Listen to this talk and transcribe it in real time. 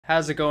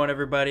How's it going,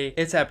 everybody?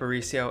 It's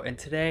Aparicio, and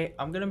today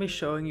I'm gonna be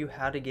showing you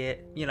how to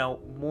get,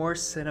 more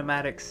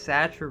cinematic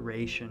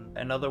saturation.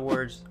 In other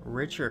words,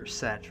 richer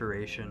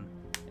saturation.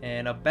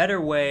 And a better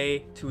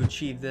way to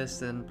achieve this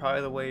than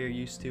probably the way you're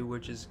used to,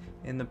 which is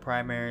in the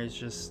primary, is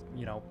just,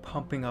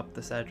 pumping up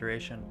the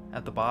saturation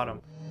at the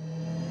bottom.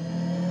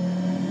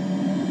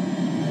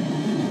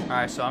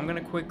 Alright, so I'm gonna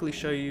quickly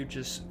show you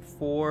just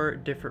 4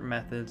 different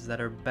methods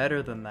that are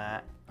better than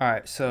that.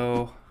 Alright,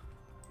 so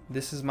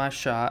this is my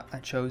shot. I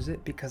chose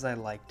it because I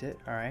liked it.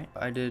 Alright,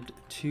 I did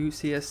 2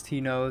 CST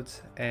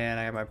nodes, and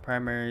I have my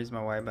primaries,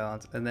 my white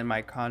balance, and then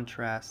my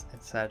contrast and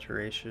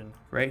saturation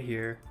right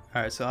here.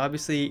 Alright, so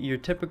obviously your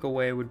typical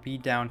way would be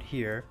down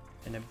here,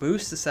 and it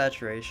boosts the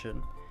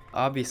saturation.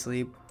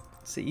 Obviously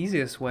it's the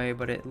easiest way,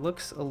 but it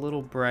looks a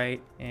little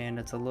bright and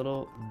it's a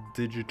little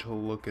digital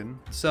looking.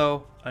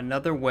 So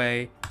another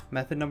way,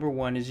 method number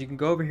 1, is you can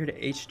go over here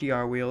to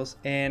HDR wheels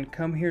and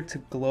come here to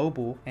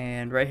global,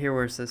 and right here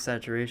where it says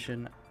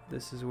saturation,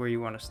 this is where you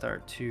want to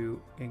start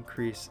to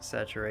increase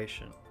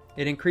saturation.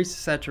 It increases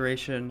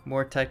saturation,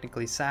 more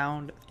technically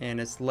sound, and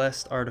it's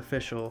less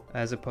artificial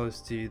as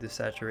opposed to the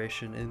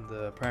saturation in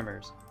the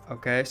primaries.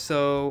 Okay,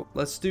 so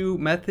let's do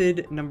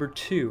method number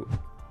 2.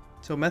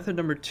 So method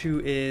number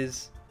 2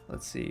 is,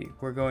 let's see,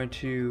 we're going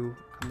to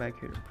come back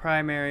here to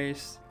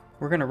primaries.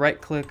 We're going to right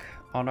click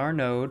on our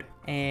node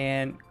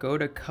and go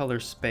to color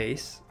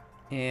space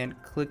and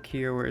click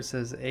here where it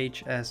says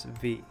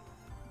HSV.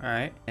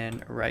 Alright,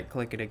 and right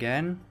click it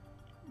again.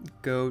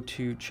 Go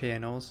to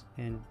channels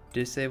and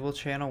disable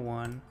channel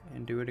 1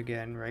 and do it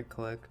again, right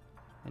click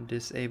and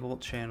disable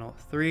channel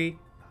 3.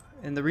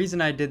 And the reason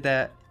I did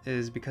that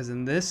is because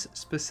in this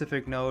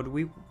specific node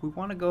we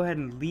want to go ahead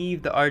and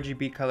leave the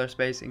RGB color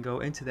space and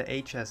go into the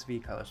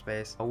HSV color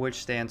space, which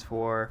stands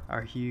for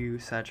our hue,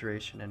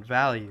 saturation, and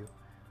value.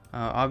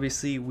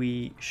 Obviously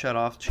we shut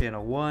off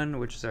channel 1,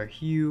 which is our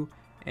hue,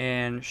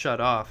 and shut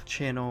off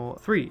channel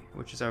 3,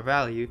 which is our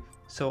value.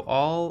 So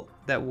all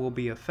that will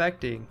be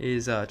affecting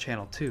is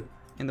channel 2.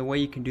 And the way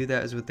you can do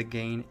that is with the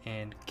gain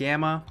and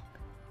gamma.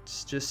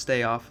 Just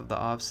stay off of the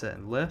offset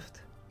and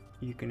lift.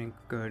 You can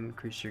go ahead and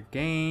increase your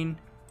gain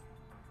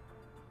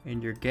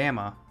and your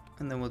gamma.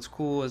 And then what's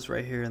cool is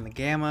right here in the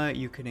gamma,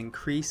 you can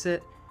increase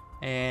it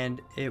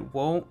and it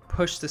won't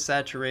push the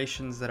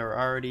saturations that are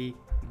already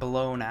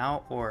blown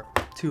out or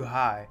too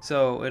high.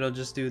 So it'll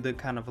just do the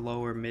kind of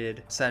lower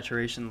mid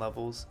saturation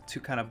levels to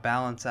kind of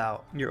balance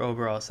out your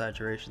overall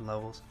saturation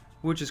levels,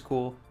 which is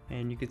cool.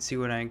 And you can see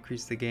when I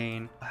increase the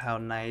gain how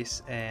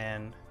nice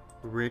and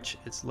rich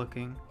it's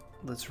looking.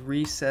 Let's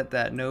reset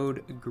that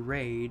node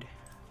grade.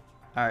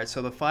 Alright,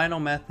 so the final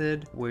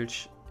method,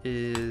 which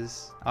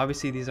is,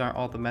 obviously these aren't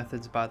all the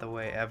methods by the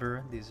way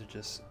ever, these are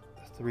just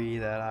 3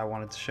 that I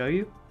wanted to show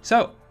you.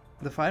 So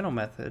the final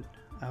method,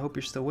 I hope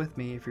you're still with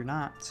me. If you're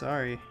not,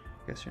 sorry,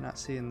 I guess you're not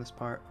seeing this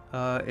part,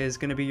 is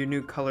going to be your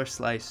new color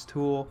slice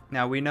tool.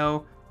 Now we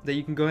know that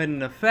you can go ahead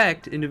and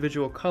affect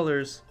individual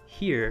colors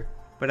here,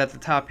 but at the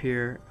top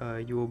here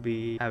you will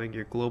be having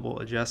your global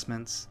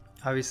adjustments.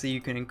 Obviously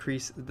you can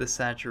increase the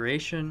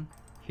saturation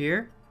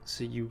here,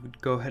 so you would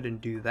go ahead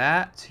and do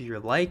that to your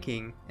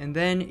liking, and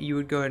then you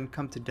would go ahead and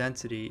come to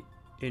density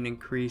and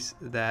increase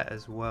that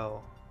as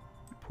well.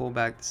 Pull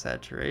back the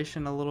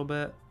saturation a little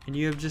bit, and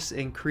you have just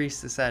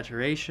increased the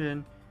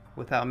saturation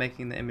without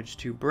making the image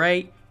too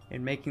bright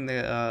and making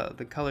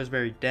the colors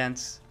very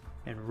dense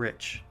and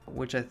rich,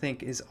 which I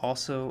think is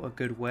also a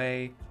good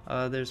way.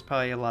 There's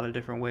probably a lot of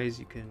different ways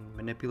you can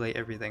manipulate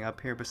everything up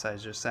here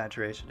besides just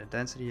saturation and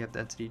density. You have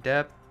density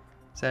depth,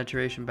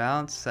 saturation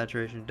balance,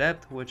 saturation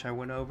depth, which I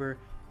went over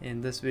in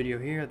this video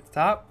here at the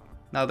top.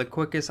 Now the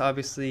quickest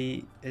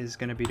obviously is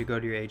going to be to go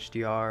to your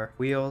HDR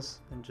wheels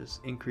and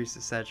just increase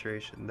the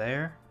saturation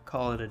there.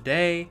 Call it a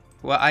day.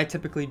 What I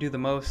typically do the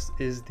most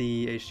is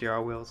the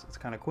HDR wheels. It's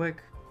kind of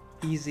quick,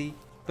 easy,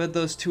 but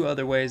those 2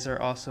 other ways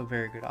are also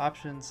very good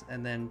options.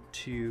 And then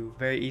to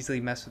very easily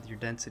mess with your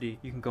density,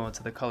 you can go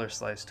into the color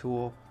slice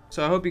tool.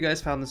 So I hope you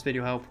guys found this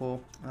video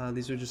helpful.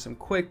 These are just some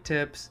quick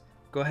tips.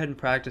 Go ahead and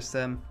practice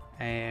them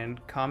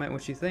and comment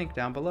what you think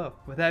down below.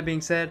 With that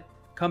being said,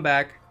 come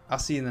back. I'll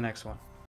see you in the next one.